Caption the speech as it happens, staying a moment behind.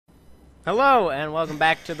Hello, and welcome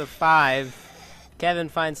back to the 5. Kevin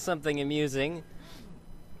finds something amusing,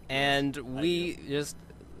 and we just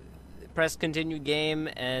press continue game,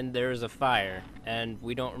 and there's a fire. And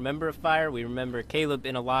we don't remember a fire, we remember Caleb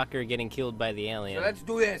in a locker getting killed by the alien. So let's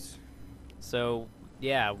do this! So,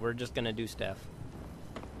 yeah, we're just gonna do stuff.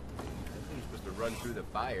 I think you're supposed to run through the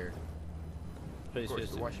fire. Of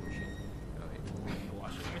course, the washing machine. Oh, wait. The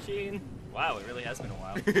washing machine? Wow, it really has been a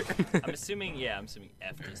while. I'm assuming F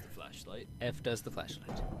does the flashlight. F does the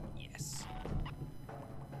flashlight. Yes.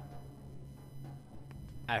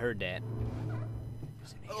 I heard that.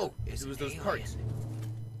 Oh, it was those parts.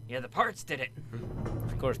 Yeah, the parts did it.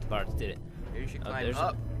 Of course the parts did it. Maybe you should climb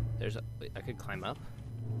there's up. Wait, I could climb up?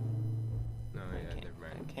 No, yeah, never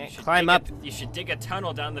mind. I can't climb up. You should dig a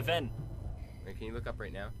tunnel down the vent. Wait, can you look up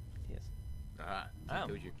right now? Yes. Oh,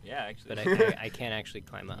 told you. yeah, actually. But I can't actually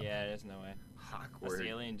climb up. Yeah, there's no way. Unless Awkward. the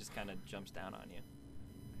alien just kind of jumps down on you.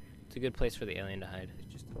 It's a good place for the alien to hide. It's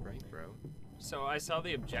just right, bro. So I saw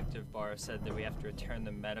the objective bar said that we have to return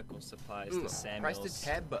the medical supplies to Samuel's. Press the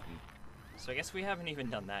tab button. So I guess we haven't even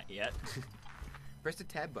done that yet. Press the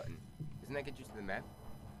tab button. Doesn't that get you to the map?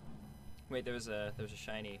 Wait, there was a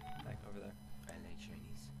shiny back over there, I like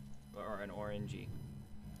shinies. or an orangey.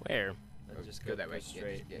 Where? Oh, Just go that way. Go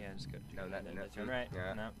straight. Yeah, just go. No, not turn right.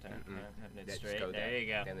 Yeah. No, turn Just straight. go There you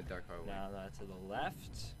go. Down the dark hallway. Now to the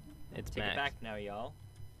left. It's Take Max. it back now, y'all.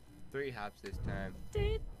 3 hops this time.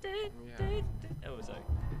 It was like.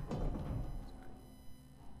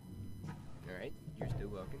 Alright, you're still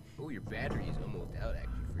welcome. Oh, your battery is almost out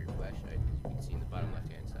actually for your flashlight. You can see in the bottom left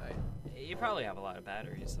hand side. You probably have a lot of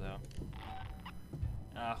batteries though.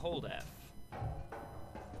 Hold F.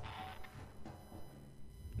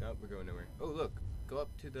 Nope, we're going nowhere. Oh, look. Go up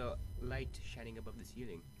to the light shining above the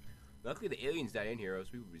ceiling. Luckily, the aliens died in here, or else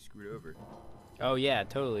we would be screwed over. Oh yeah,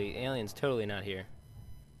 totally. Alien's totally not here.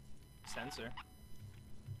 Sensor.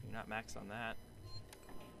 You're not maxed on that.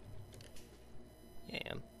 Yeah,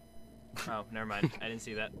 I am. Oh, never mind. I didn't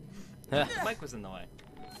see that. The mic was in the way.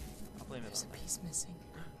 I'll blame it There's on a piece missing.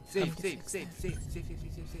 Safe, safe.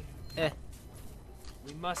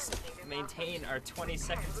 We must maintain our 20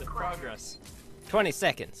 seconds of progress. 20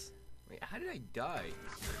 seconds. Wait, how did I die?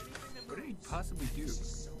 What did he possibly do?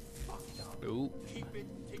 Ooh.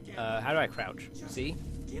 How do I crouch? See?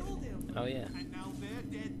 Oh yeah.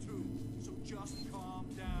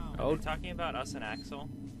 Oh, talking about us and Axel.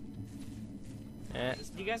 Eh.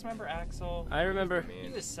 Do you guys remember Axel? I remember. He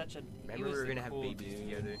was such a. Remember we were gonna have babies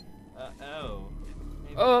together. Oh.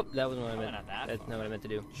 Maybe. Oh, that wasn't what I Probably meant. not that That's far. not what I meant to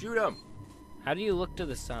do. Shoot him! How do you look to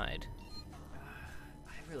the side?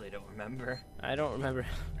 I really don't remember. I don't remember.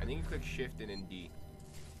 I think you click shift and then D.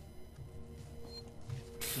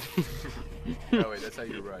 Oh wait, that's how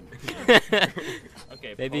you run.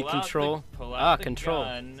 Okay. Maybe pull out control. pull out the control.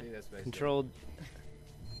 gun, See, that's what I said. Controlled.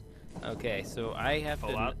 Okay, so I have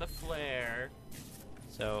pull to. out the flare.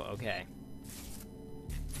 So okay.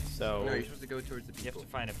 So. No, you're supposed to go towards the You have people. to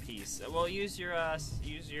find a piece. Well, use your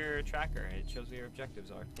tracker. It shows where your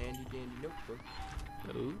objectives are. Handy dandy notebook.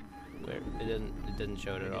 Ooh, where it doesn't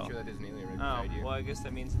show it at Making all. sure that there's an alien right Oh, beside you. well, I guess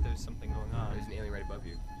that means that there's something going on. There's an alien right above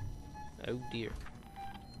you. Oh dear.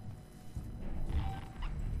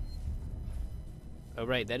 Oh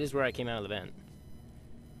right, that is where I came out of the vent.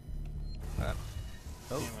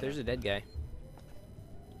 Oh, there's a dead guy.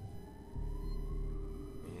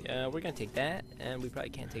 We're gonna take that, and we probably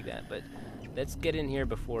can't take that, but let's get in here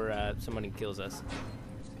before somebody kills us.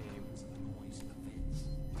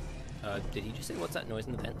 Did he just say, what's that noise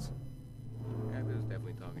in the vents? Yeah, I was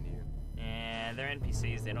definitely talking to you. And they're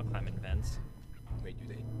NPCs. They don't climb in vents. Wait, do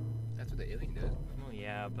they? That's what the alien does. Well,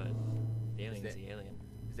 yeah, but the alien's that- the alien.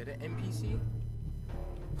 Is that an NPC?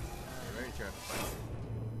 We're gonna try to find it.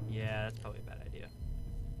 Yeah, that's probably a bad idea.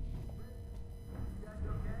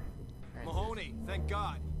 Mahoney, thank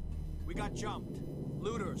God. We got jumped.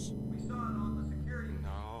 Looters. We saw it on the security.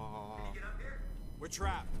 No. Can you get up here? We're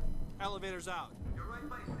trapped. Elevator's out. You're right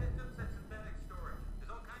by systems and synthetic storage. There's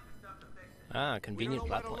all kinds of stuff to fix it. Ah, We convenient don't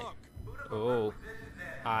know plot where to point. look. Boot up Oh, a position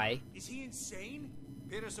there. hi. Is he insane?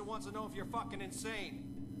 Peterson wants to know if you're fucking insane.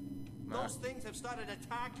 Ma. Those things have started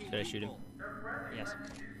attacking Should I shoot him? people. They're friendly. Yes.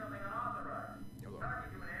 Letting you do something unauthorized. Hello.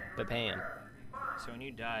 Talking to an android But pay him. should be fine. So when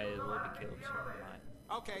you die, it will be killed. So never mind.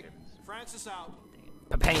 Okay, Francis out.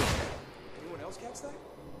 Pay him. Anyone else catch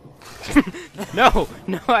that? No,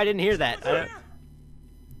 no, I didn't hear that. I don't-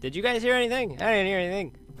 Did you guys hear anything? I didn't hear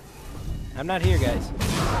anything. I'm not here, guys.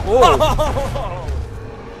 Whoa!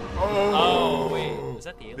 Oh wait, was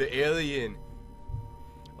that the alien? The alien.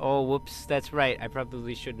 Oh, whoops. That's right. I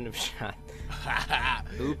probably shouldn't have shot.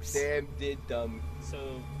 Oops. Sam did dumb.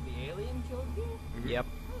 So the alien killed you? Yep.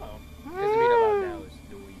 Oh. Doesn't mean a lot nows.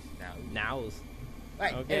 Nows.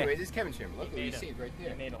 Right, Okay. anyway, this is Kevin's room. Look what we saved right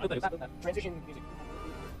there. Transition music.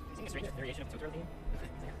 Isn't a strange variation of the tutorial theme?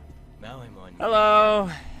 Now I'm on. Hello.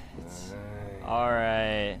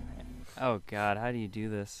 Alright. Oh god, how do you do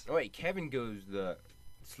this? Oh wait, Kevin goes the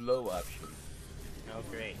slow option. Oh,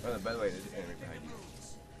 great. Oh, by the way, there's an enemy behind you.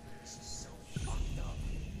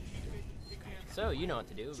 So, you know what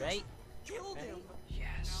to do, right?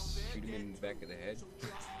 Yes. Shoot him in the back of the head.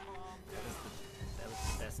 That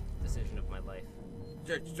was the best decision of my life.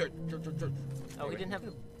 Oh, we didn't have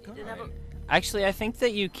a... Actually, I think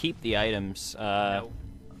that you keep the items. No,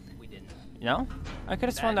 we didn't. No? I could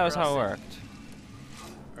have sworn that was how it worked.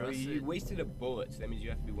 Or Well, else you wasted a bullet, so that means you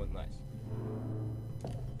have to do one less.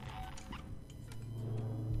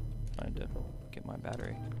 I had to get my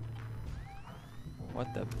battery.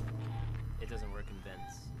 What the? it doesn't work in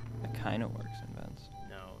vents. It kind of works in vents.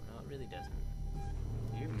 No, it really doesn't.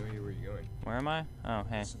 You have no idea where you're going. Where am I? Oh,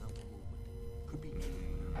 hey.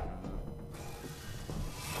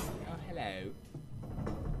 Oh, hello.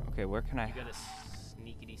 Okay, where can I? You gotta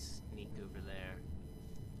sneakity sneak over there.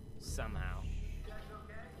 Somehow.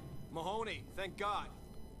 Mahoney, thank God.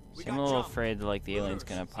 We I'm got a little jumped. afraid that like the alien's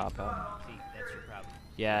gonna pop up. See, that's your problem.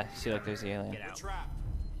 Yeah, see, like there's the alien. Get We're out. trapped.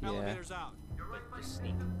 Yeah. Elevator's out. But just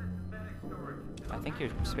sneak. I think your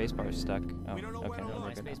spacebar is stuck. Oh, We don't know where okay, to no, look. we're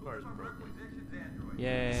My good. spacebar is broken.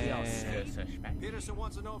 Yay! Peterson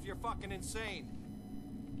wants to know if you're fucking insane.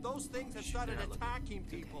 Those things have started they're not looking. attacking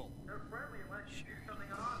people.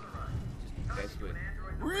 That's what.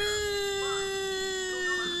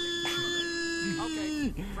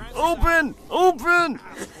 Okay. Francis Open! Open!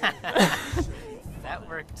 That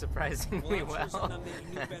worked surprisingly well.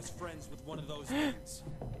 making new best friends with one of those things.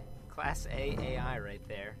 Class A AI right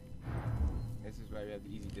there. This is why we have the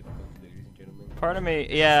easy difficulty, ladies and gentlemen. Part of me,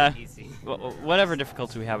 yeah. Easy. Whatever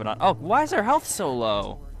difficulty we have it on. Oh, why is our health so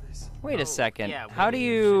low? Wait a Oh, second. yeah, How do we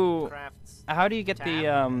you? should crafts How do you get the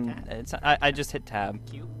Tab? It's I just hit tab.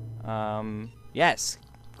 Q? Yes,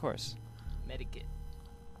 of course. Medikit.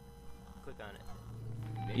 Click on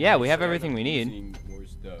it. Yeah, we have Start everything we need. using More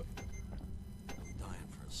stuff.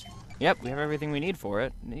 Yep, we have everything we need for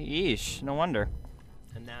it. Yeesh, no wonder.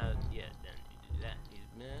 And now, yeah, then you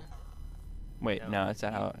do that. Wait, No. no, is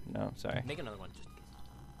that how? No, sorry. Make another one just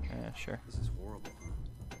in case. Yeah, sure. This is horrible,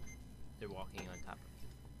 huh? They're walking on top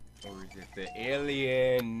of Or is it the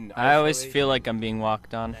alien? I always isolation? feel like I'm being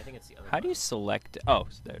walked you. on. I think it's the other How do you one. select? Oh,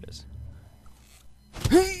 there it is.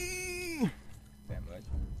 That much.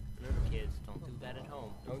 Remember, kids, don't do that at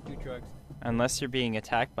home. Don't do drugs. Unless you're being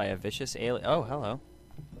attacked by a vicious alien. Oh, hello.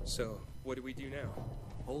 So, what do we do now?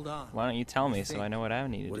 Hold on. Why don't you tell me so I know what I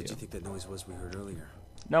need What to did you do? think that noise was we heard earlier?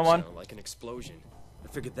 No one. Sounded like an explosion. I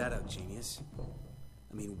figured that out, genius.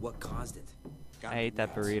 I mean, what caused it? I ate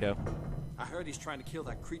that burrito. I heard he's trying to kill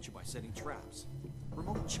that creature by setting traps.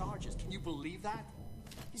 Remote charges. Can you believe that?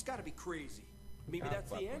 He's got to be crazy. Maybe that's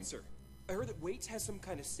the fuck me. answer. I heard that Waits has some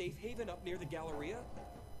kind of safe haven up near the Galleria.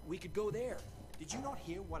 We could go there. Did you not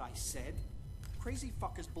hear what I said? Crazy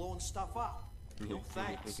fuckers blowing stuff up. No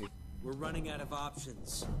thanks. We're running out of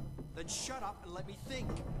options. Then shut up and let me think.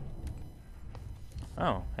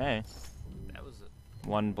 Oh, hey. That was a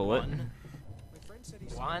One bullet. one. My friend said he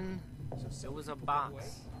saw One. It was a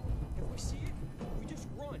box. If we see it, we just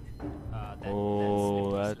run.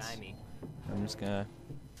 Oh, that's that's- slimy. I'm just gonna.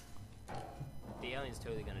 The alien's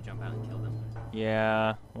totally gonna jump out and kill them.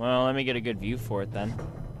 Yeah. Well, let me get a good view for it then.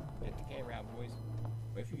 Get the camera out, boys.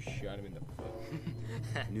 What if you shot him in the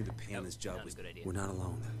foot? I knew the pain That of this was job not a was. good idea. We're not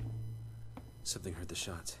alone. Something heard the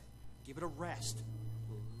shots. Give it a rest.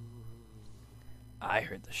 I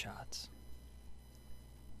heard the shots.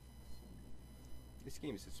 This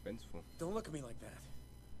game is suspenseful. Don't look at me like that.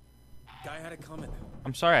 Guy had it coming.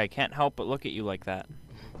 I'm sorry, I can't help but look at you like that.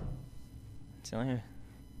 It's the only.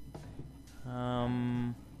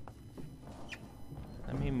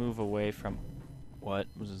 Let me move away from. What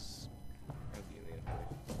was this? How's the alien?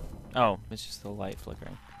 Oh, it's just the light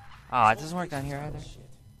flickering. Ah, it doesn't work down here either.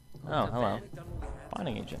 Oh, The hello. vent.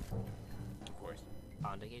 Bonding agent. Of course.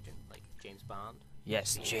 Bonding agent, like James Bond.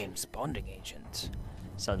 Yes, James Bonding agent.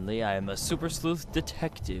 Suddenly, I am a super sleuth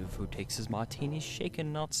detective who takes his martinis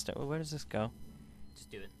shaken, not stir. Where does this go?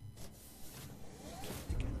 Just do it.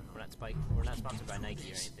 We're not sponsored by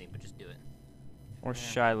Nike or anything, but just do it. Or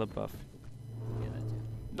Shia LaBeouf. Yeah, that too.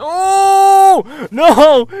 Oh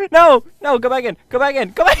no! No! No! Go back in! Go back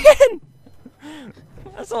in! Go back in!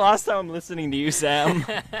 That's the last time I'm listening to you, Sam.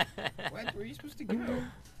 What? Where are you supposed to go?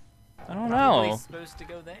 I don't Probably know. supposed to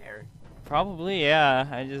go there. Probably, yeah.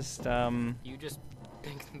 I just You just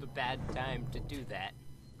picked the bad time to do that.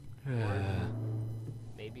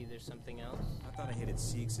 Maybe there's there's something else. I thought I hit it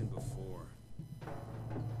Seegson before.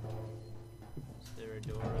 Is there a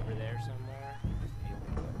door over there somewhere?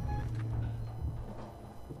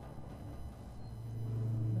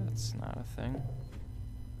 That's not a thing.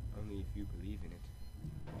 Only if you believe in it.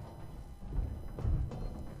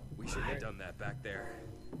 We should have done that back there.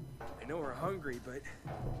 I know we're hungry, but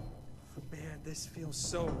man, this feels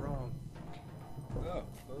so wrong. Oh,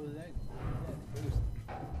 what was that?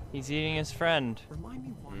 He's eating his friend. Remind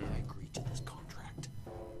me why I agreed to this contract.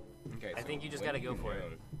 Okay, I think you just what gotta do go you for it. know?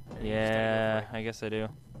 I think you just gotta go Yeah, for I guess I do. it.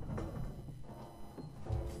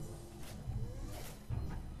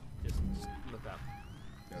 Just look up.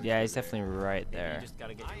 Yeah, he's definitely right You there. just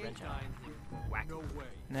gotta get your wrench out. Whack. No way.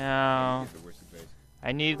 No. The worst advice.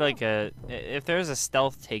 I need like if there's a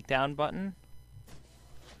stealth takedown button.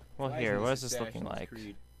 Well, Why here, isn't what is this Assassin's looking like?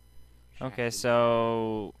 Creed Okay, shafted?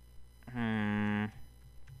 so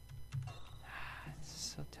this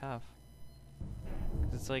is so tough.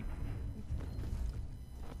 It's like,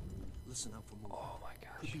 Listen up for more. oh my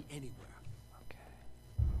Could gosh. be anywhere.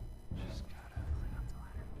 Okay. Just gotta bring up the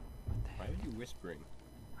ladder. What the Why heck? are you whispering?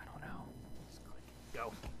 I don't know.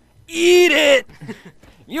 Go. Eat it!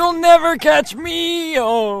 You'll never catch me!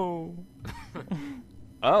 Oh.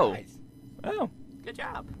 Oh. Nice. Oh. Good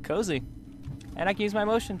job. Cozy. And I can use my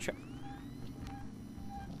motion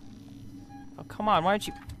Oh, come on. Why aren't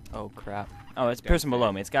you... Oh, crap. Oh, it's the person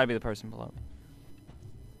below me. It's got to be the person below me.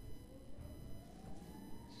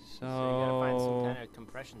 So you gotta find some So... kind of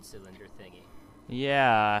compression cylinder thingy.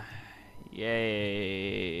 Yeah.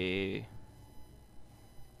 Yay.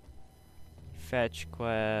 Fetch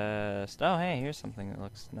quest. Oh, hey, here's something that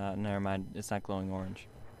looks... not. Never mind. It's not glowing orange.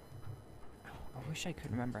 I wish I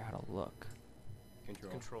could remember how to look.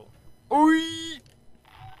 Control. Control. Oi!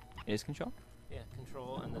 It is control? Yeah,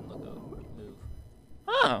 control and then look over. Move.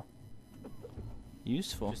 Oh.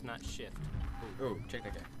 Useful. Just not shift. Oh, check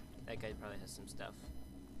that guy. That guy probably has some stuff.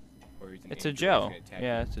 Or he's an It's a android, Joe. he's gonna attack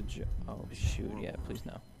Yeah, you. it's a Joe. Oh, shoot. Yeah, please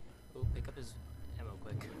no. Oh, pick up his ammo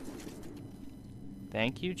quick.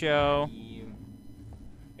 Thank you, Joe.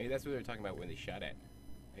 Hey, that's what they were talking about when they shot at.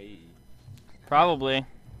 Hey. Probably.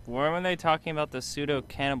 Where were they talking about the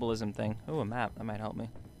pseudo-cannibalism thing? Oh, a map. That might help me.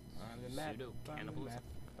 On the map, Pseudo-cannibalism? on the map,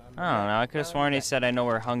 on the I don't map, know. I could have on sworn the he map. said, I know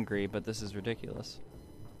we're hungry, but this is ridiculous.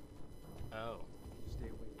 Oh.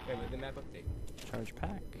 Hey, look at the map update. Charge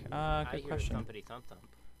pack. I Good hear question. thumpity thump thump.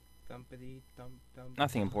 Thumpity thump thump.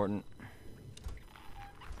 Nothing important.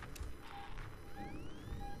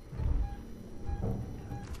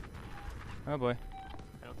 Oh boy.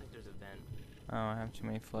 I don't think there's a vent. Oh, I have too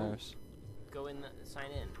many flares. Go in,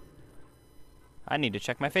 sign in. I need to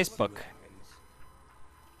check my Facebook.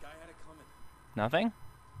 Guy had it coming. Nothing?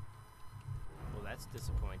 Well, that's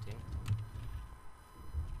disappointing.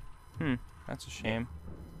 That's a shame.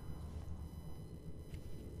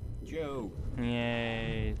 Joe.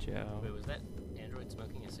 Yay, Joe. Wait, was that android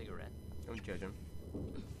smoking a cigarette? Don't judge him.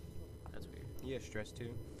 That's weird. He has stress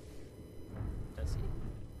too. Does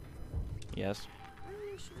he? Yes.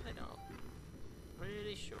 Pretty sure they don't.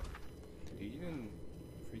 Pretty sure. Do you even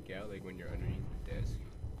freak out like when you're underneath the desk?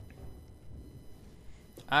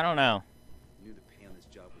 I don't know. Knew the pay on this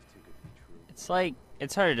job was too good to be true. It's like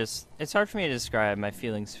it's hard for me to describe my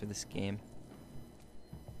feelings for this game.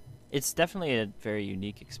 It's definitely a very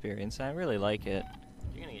unique experience, and I really like it.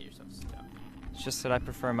 You're gonna get yourself stuck. It's just that I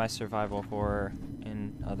prefer my survival horror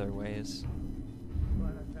in other ways.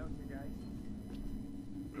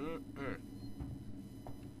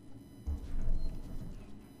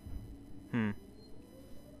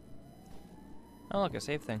 Oh look, a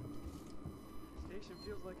save thing. Station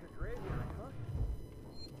feels like a graveyard, huh?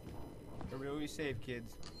 Remember to always save,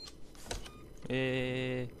 kids.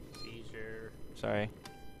 Seizure. Sorry.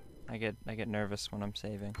 I get nervous when I'm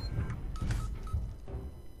saving.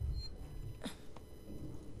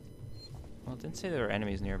 Well, it didn't say there were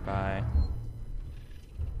enemies nearby.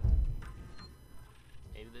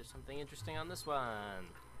 Maybe there's something interesting on this one.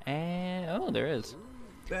 And oh, there is.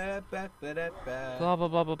 Ba, ba, ba, da, ba. Blah blah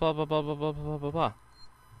blah blah blah blah blah blah blah blah blah blah.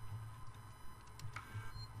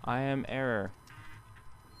 I am error.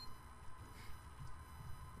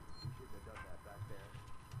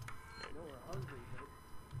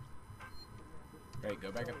 Right,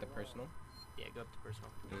 go back up to personal. Yeah, go up to personal.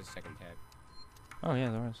 There's a second tab. Oh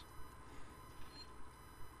yeah, there was.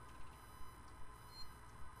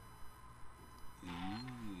 Ooh,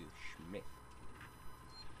 Schmidt.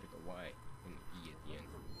 With a Y and an E at the end.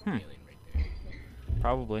 Hmm. Alien right there.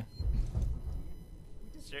 Probably.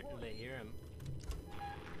 Certainly hear him.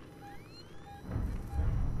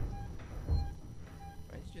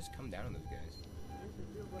 Why did you just come down on those guys?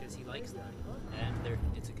 Because he likes them. And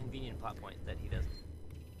it's a convenient convenient plot point that he doesn't.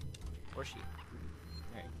 Or she.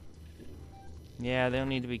 Hey. Yeah, they don't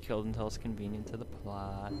need to be killed until it's convenient to the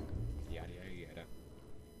plot. Yada yada yada.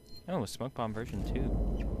 Oh, smoke bomb version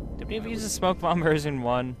 2. Did we ever use a smoke bomb version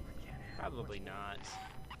 1? Probably not.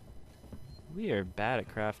 We are bad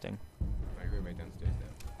at crafting. My roommate downstairs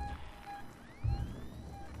now.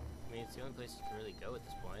 I mean, it's the only place you can really go at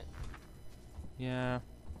this point. Yeah.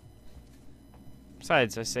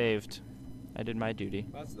 Besides, I saved. I did my duty.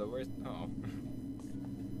 That's the worst. Oh.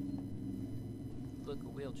 Look, a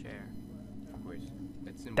wheelchair. Of course.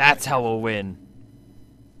 That's how we'll win.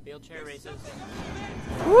 Wheelchair races.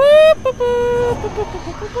 Whoop, boop, boop, boop, boop, boop,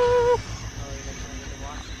 boop, boop, boop.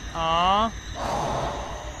 Aww.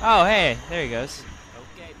 Oh, hey, there he goes.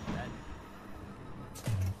 Okay,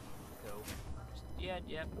 go. Yeah,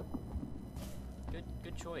 yep.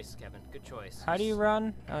 Good choice, Kevin. Good choice. How do you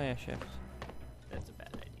run? Oh, yeah, shift. That's a bad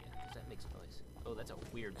idea, because that makes noise. Oh, that's a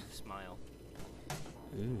weird smile.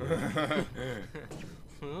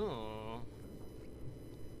 Ooh.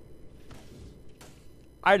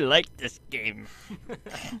 I like this game.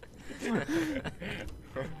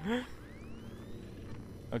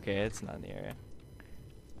 Okay, it's not in the area.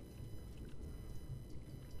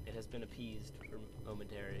 It has been appeased for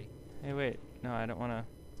momentary. Hey, wait. No, I don't want to.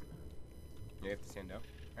 You have to stand up.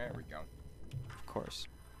 There we go. Of course.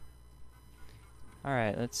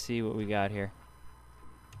 Alright, let's see what we got here.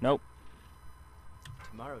 Nope.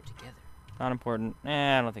 Tomorrow together. Not important.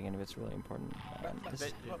 I don't think any of it's really important.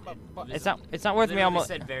 But It's not worth me literally almost.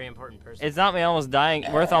 said very important person. It's not me almost dying.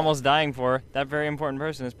 Worth almost dying for. That very important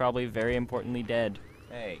person is probably very importantly dead.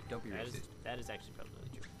 Hey, don't be racist. That is actually probably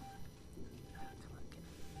true. Come on,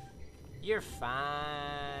 Kevin. You're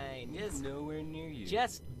fine. Just Nowhere near you.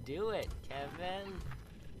 Just do it, Kevin.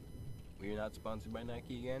 We're not sponsored by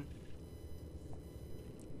Nike again.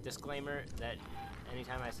 Disclaimer that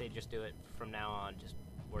anytime I say just do it from now on,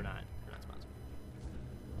 we're not sponsored.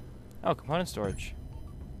 Oh, component storage.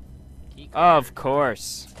 Key card. Of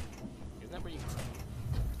course. Isn't that where you?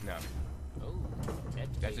 No, Oh,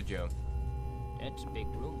 that's a Joe. That's big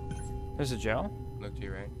room. There's a Joe? Look to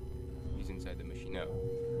your right. He's inside the machine. No,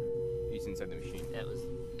 he's inside the machine. That was.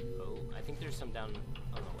 Oh, I think there's some down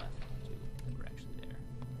on the left too. That were actually there.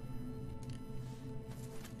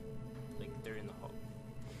 Like they're in the hole.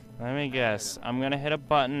 Let me guess. I'm going to hit a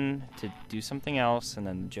button to do something else, and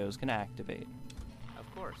then Joe's going to activate. Of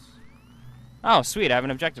course. Oh, sweet. I have an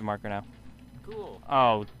objective marker now. Cool.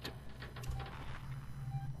 Oh,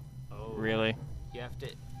 Oh. really? You have to.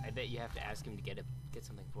 I bet you have to ask him to get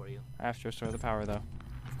something for you. I have to restore the power, though.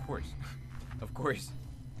 Of course. Of course.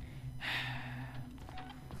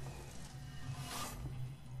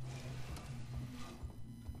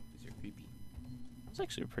 These are creepy. It's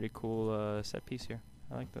actually a pretty cool set piece here.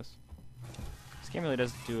 I like this. This game really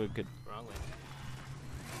does do a good... Wrong way.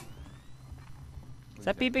 Is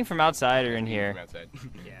that beeping from outside or in Beeping here? From outside.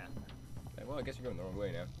 Yeah. Well, I guess you're going the wrong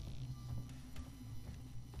way now.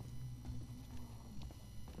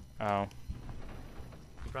 Oh.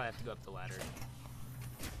 You probably have to go up the ladder.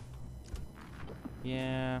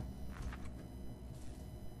 Yeah.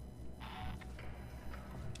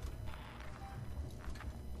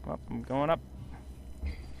 Well, I'm going up.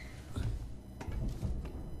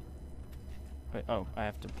 Wait, oh, I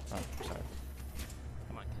have to... Oh, sorry.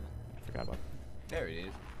 Come on, Kevin. I forgot about... There it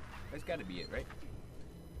is. That's got to be it, right?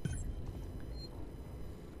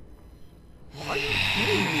 Are you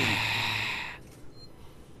kidding me?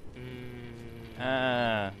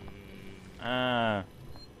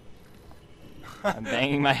 I'm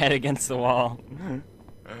banging my head against the wall.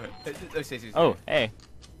 Oh, hey.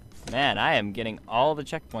 Man, I am getting all the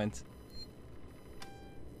checkpoints.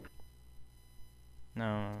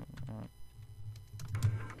 No.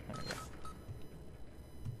 There we go.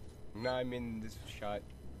 No, I'm in this shot.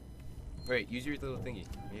 Wait, use your little thingy.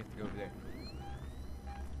 You have to go over there.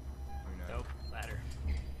 Or not. Nope. Ladder.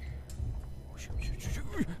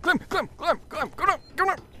 Climb, go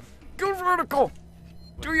up. Go vertical.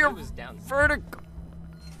 Do your It was down. vertical.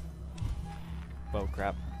 Oh,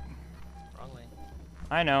 crap. Wrong way.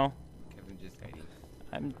 I know. Kevin just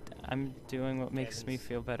hiding. I'm doing what makes me Kevin's-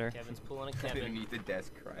 feel better. Kevin's pulling a Kevin. Underneath the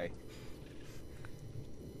desk, cry.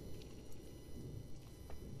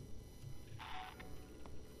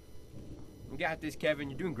 You got this, Kevin.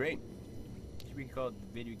 You're doing great. Should be called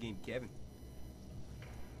Video Game Kevin.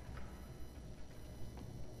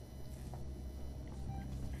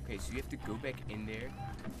 Okay, so you have to go back in there.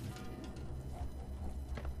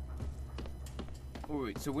 Oh,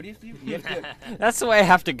 wait, so what do you have to do? You have to... That's the way I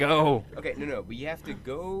have to go. Okay, no, but you have to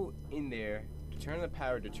go in there to turn on the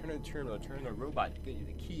power, to turn on the terminal, turn on the robot, to get you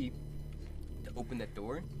the key to open that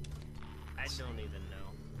door. I don't even know.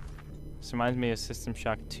 This reminds me of System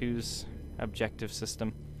Shock 2's objective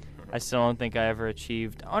system. I still don't think I ever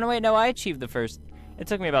achieved... Oh, no, wait, no, I achieved the first... It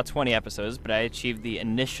took me about 20 episodes, but I achieved the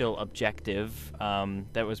initial objective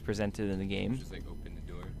that was presented in the game. Just like open the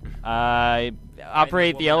door.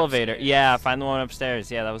 Operate the woman elevator. upstairs. Yeah, find the one upstairs.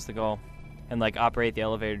 Yeah, that was the goal. And, like, operate the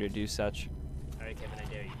elevator to do such. Alright, Kevin, I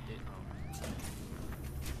dare you.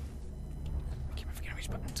 I keep forgetting which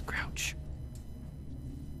buttons. Crouch.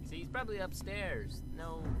 See, he's probably upstairs.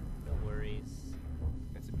 No worries.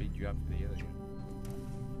 That's a big drop for the alien.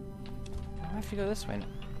 I have to go this way now.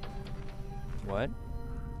 What?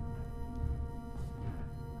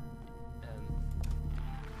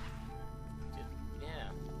 Yeah.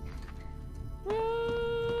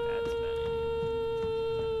 That's about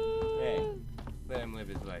Hey, let him live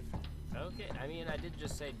his life. it. Okay, I mean, I did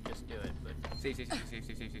just say just do it, but... Safe.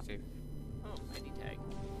 Oh, ID tag.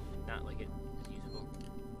 Not like it is usable.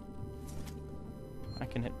 I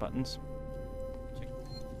can hit buttons.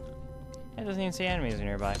 It doesn't even say enemies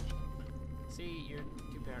nearby. See, you're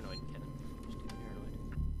too paranoid, Kevin. You're just too paranoid.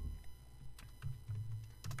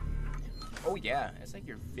 Oh yeah, it's like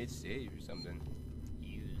your 5th stage or something.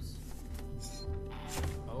 Use.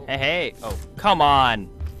 Oh, Hey. Oh, come on.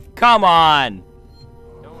 Come on.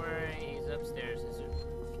 don't worry, he's upstairs.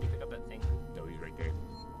 Can you pick up that thing? No, he's right there.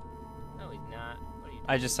 No, he's not. What are you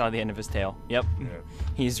I just saw the end of his tail. Yep. Yeah.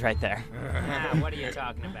 He's right there. what are you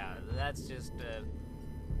talking about? That's just a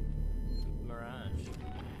mirage.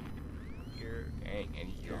 You're Dang, and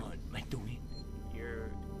he's gone. My doing. you're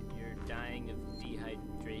dying of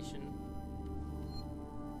dehydration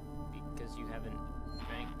because you haven't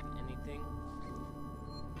drank anything.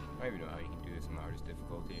 I don't even know how you can do this on the hardest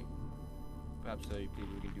difficulty. Perhaps other people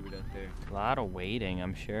can do it out there. A lot of waiting,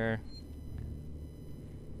 I'm sure.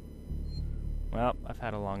 Well, I've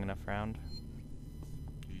had a long enough round.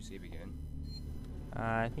 Did you save again?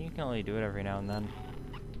 I think you can only do it every now and then.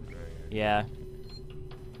 Right. Yeah.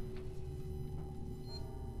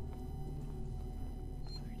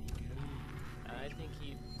 I think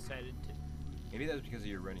he decided to. Maybe that was because of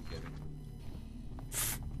your running, Kevin.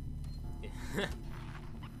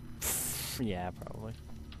 Yeah, probably.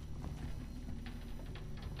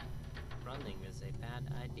 Running is a bad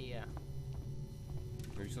idea.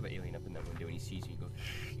 Or you saw the alien up in that window and he sees you and goes,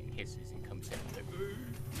 and hisses and comes down. Like,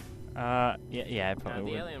 Yeah, I probably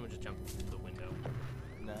the would. alien would just jump through the window.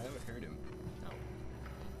 nah, that would hurt him. No.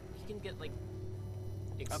 He can get, like,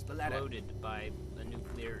 Up the ladder. exploded by a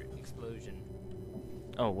nuclear explosion.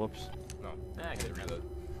 Oh, whoops. No, Ah, I had to good reload.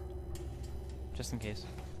 Just in case.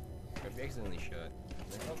 If you accidentally shot,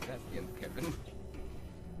 like, oh, that's the end of Kevin.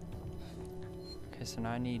 Okay, so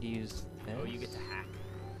now I need to use this. Oh, you get to hack.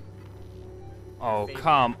 Oh, Favorite.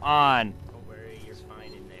 come on. Don't worry, you're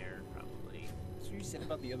fine in there, probably. That's what you said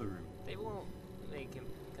about the other room. They won't make him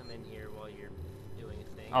come in here while you're doing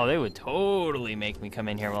a thing. Oh, they would totally make me come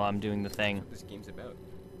in here while I'm doing the thing. That's what this game's about.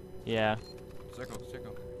 Yeah. Circle.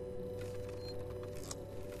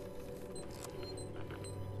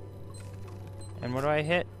 And what do I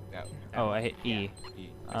hit? Now. Oh, I hit E. E.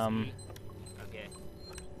 Okay.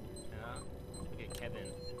 Look at Kevin,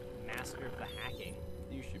 master of the hacking.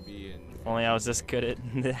 You should be in. If only I was this good at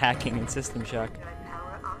the hacking and System Shock.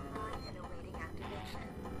 Power online and awaiting activation.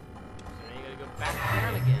 So now you gotta go back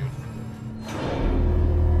down again.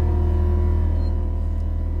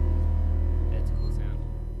 That's a cool sound.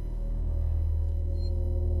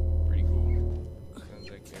 Pretty cool. Sounds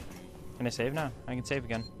like every. Can I save now? I can save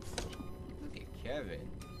again. Look at Kevin.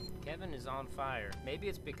 Kevin is on fire. Maybe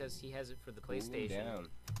it's because he has it for the Cooling PlayStation. down.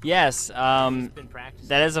 Yes, He's been practicing.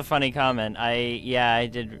 that is a funny comment. I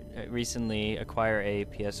did recently acquire a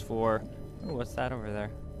PS4. Oh, what's that over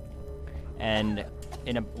there? And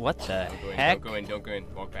in a what the heck? Don't go in.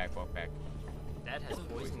 Walk back. That has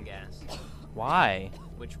poison gas, Why?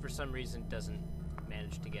 which for some reason doesn't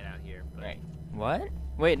manage to get out here. But Right. What?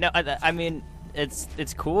 Wait, no. I mean, it's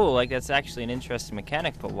cool. Like that's actually an interesting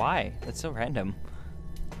mechanic, but why? That's so random.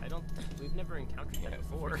 I don't. We've never encountered Yeah, that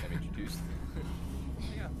before. I'm introduced.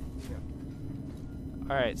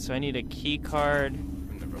 All right, so I need a key card,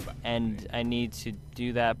 From the robot. and I need to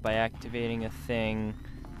do that by activating a thing.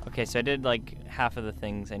 Okay, so I did like half of the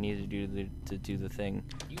things I needed to do to do the thing.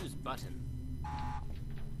 Use button.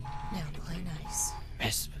 Now play nice.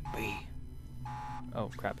 Mess with me. Oh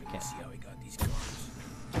crap! I can't. See how we got these cars.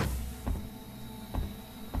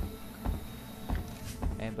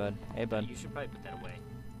 Hey bud. Hey bud. You should probably put that away.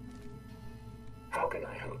 How can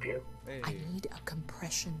I help you? Hey. I need a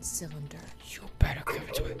compression cylinder. You better give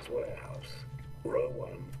it to me. Components warehouse. Row 1,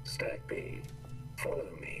 stack B. Follow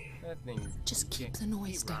me. That thing. Just keep the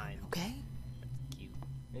noise down, rhyme. okay? That's cute.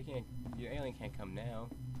 They can't. Your alien can't come now.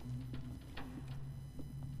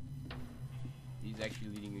 He's actually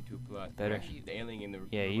leading you to a plot. Better. Actually, the alien in the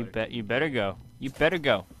Yeah, robot you better go. You better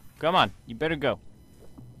go. Come on, you better go.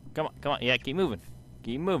 Come on. Yeah, keep moving.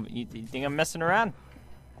 Keep moving. You think I'm messing around?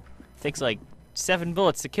 Takes like 7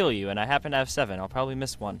 bullets to kill you, and I happen to have 7. I'll probably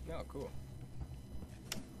miss one. Oh, cool.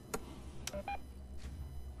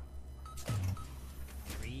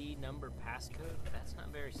 3-number passcode? That's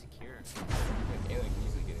not very secure. The alien can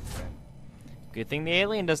easily get inside. Good thing the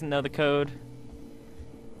alien doesn't know the code.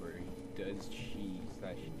 Or does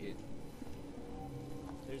she/it?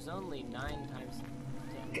 There's only 9 times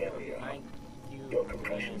 10. Here we are. 9 cubed. Your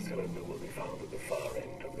compression cylinder will be found at the far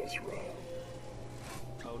end of this room.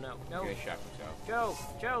 Oh no, You're no. gonna shock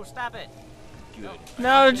yourself. Joe, stop it. Good.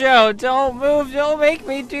 No, Joe, don't move. Don't make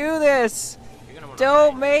me do this. You're gonna wanna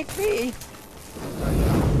Don't hide. make me. You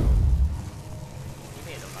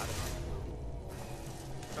made a lot of it.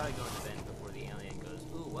 Probably go in the vent before the alien goes,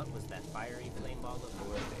 ooh, what was that fiery flame ball of Or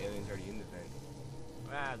what if the alien's already in the vent?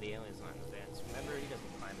 Ah, the alien's not in the vents. Remember, he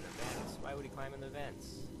doesn't climb in the vents. Why would he climb in the vents?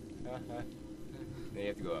 Then you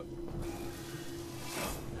have to go up.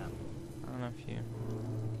 No. I don't know if you. I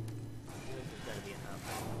feel like there's gotta be enough.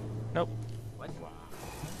 Nope. What?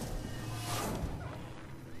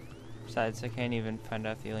 Besides, I can't even find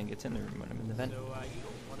out if the alien gets in the room when I'm in the vent. So, you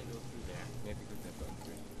don't want to go through there. You have to click that button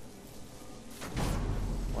first.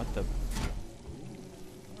 What the?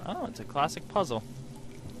 Oh, it's a classic puzzle.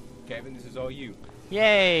 Kevin, this is all you.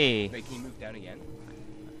 Yay! Wait, can you move down again?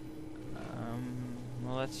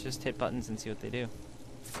 Well, let's just hit buttons and see what they do.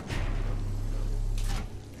 I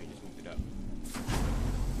just moved it up.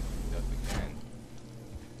 Up again.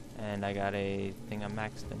 And I got a thing I'm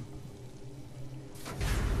maxed in.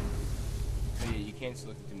 So yeah, you can't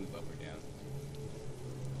select it to move up or down.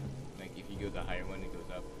 Like if you go the higher one, it goes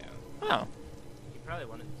up, down. Oh. You probably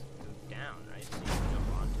want it to move down, right? So you can jump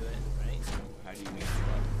onto it, right? How do you make it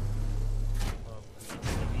go up? Well, I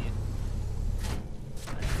mean,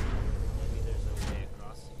 maybe there's a way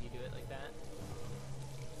across if you do it like that.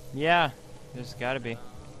 Yeah, there's gotta be.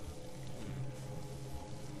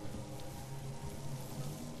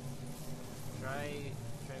 Try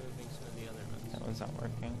moving some of the other ones. That one's not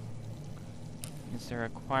working. Is there a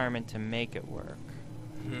requirement to make it work?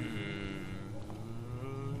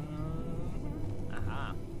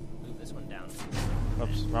 Aha. Move this one down.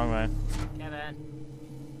 Oops, wrong way. Kevin.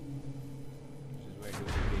 Which is where it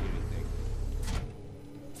goes to do anything.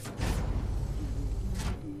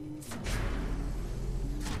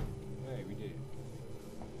 Alright, we did it.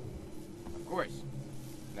 Of course.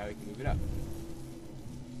 Now we can move it up.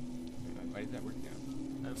 Why does that work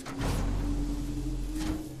now? Okay.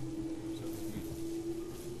 So sweet.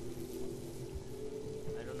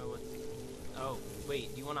 I don't know what. Oh,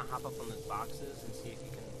 wait. Do you want to hop up on those boxes and see if you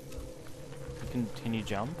can? Can you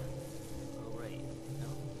jump? Oh, right. No,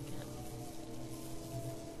 you can't.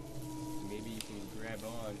 Maybe you can grab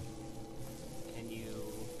on. Can you?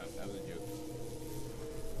 Oh, that was a joke.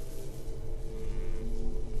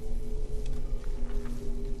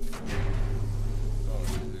 Oh,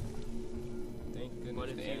 this is a... Thank goodness What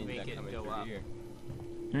if the you alien's make not it coming go through up? here.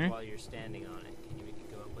 Hmm? While you're standing on it. Can you make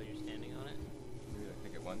it go up while you're standing on it? Maybe I'll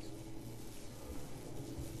click it once.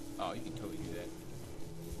 Oh, you can totally do that.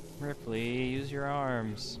 Ripley, use your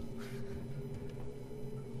arms.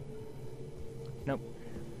 Nope.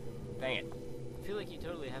 Dang it. I feel like you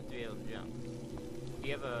totally have to be able to jump. Do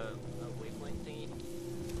you have a waypoint thingy?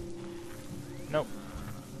 Nope.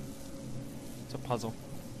 It's a puzzle.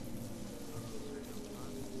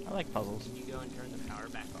 I like puzzles. Can you go and turn the power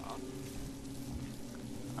back off?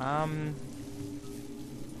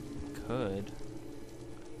 Could.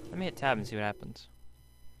 Let me hit tab and see what happens.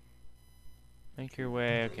 Make your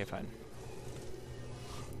way. Okay, fine.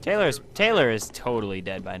 Taylor is totally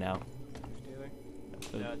dead by now.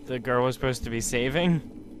 The girl was supposed to be saving.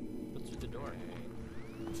 What's through the door?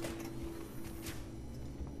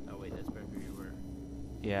 Oh wait, that's where you were.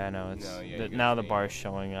 Yeah, no, it's No, yeah, you gotta now the stay bar's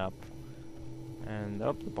showing up, and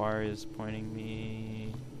the bar is pointing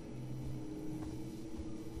me.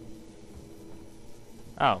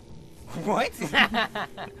 Oh, What?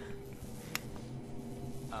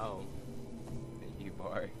 Oh, Thank you,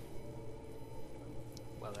 bar.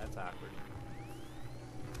 well that's awkward.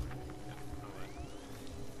 No, wrong way.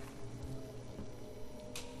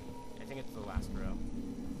 I think it's the last row.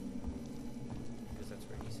 Because that's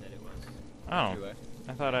where he said it was. oh! Do what?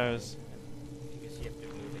 I thought I was. I guess you have to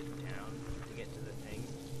move it down to get to the thing.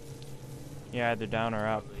 Yeah, either down or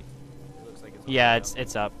up. Probably. It looks like it's on Yeah, the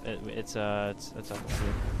it's up. It's up.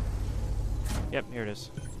 Yep, here it is.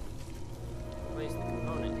 Place the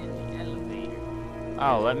component in the elevator.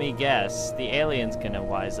 Oh, let me guess. The alien's gonna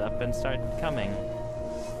wise up and start coming.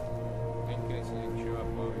 In case you didn't show up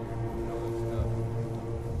while we were doing all that stuff.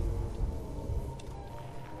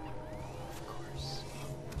 Of course.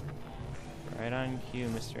 Right on cue,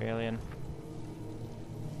 Mr. Alien.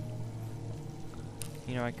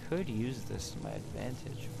 You know, I could use this to my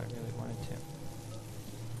advantage if I really wanted to.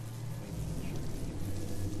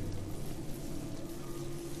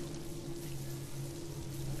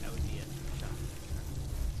 That would be a shot.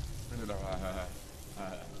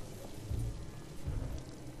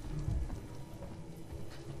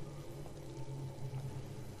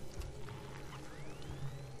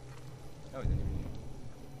 Oh, it didn't even.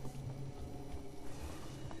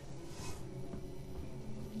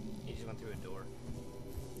 You just went through a door.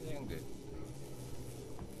 Yeah, I'm good.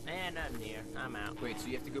 And I'm near. I'm out. Wait, so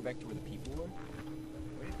you have to go back to where the people were?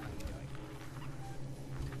 Where did I die?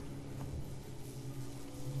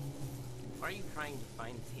 Why are you trying to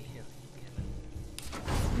find the alien,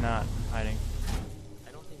 Kevin? Not hiding.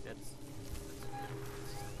 I don't think that's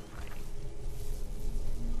right.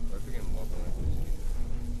 What if we can walk like this?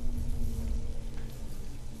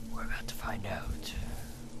 We're about to find out.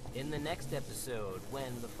 In the next episode,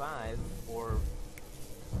 when the 5 or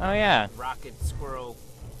Oh yeah. Rocket Squirrel,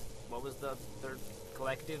 what was the third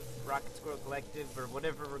collective? Rocket Squirrel Collective, or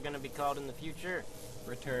whatever we're gonna be called in the future,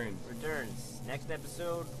 Return. returns. Next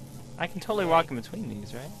episode, I can totally walk in between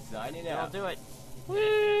these, right? Sign it I'll out. do it. Woo!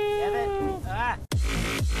 Kevin! Ah!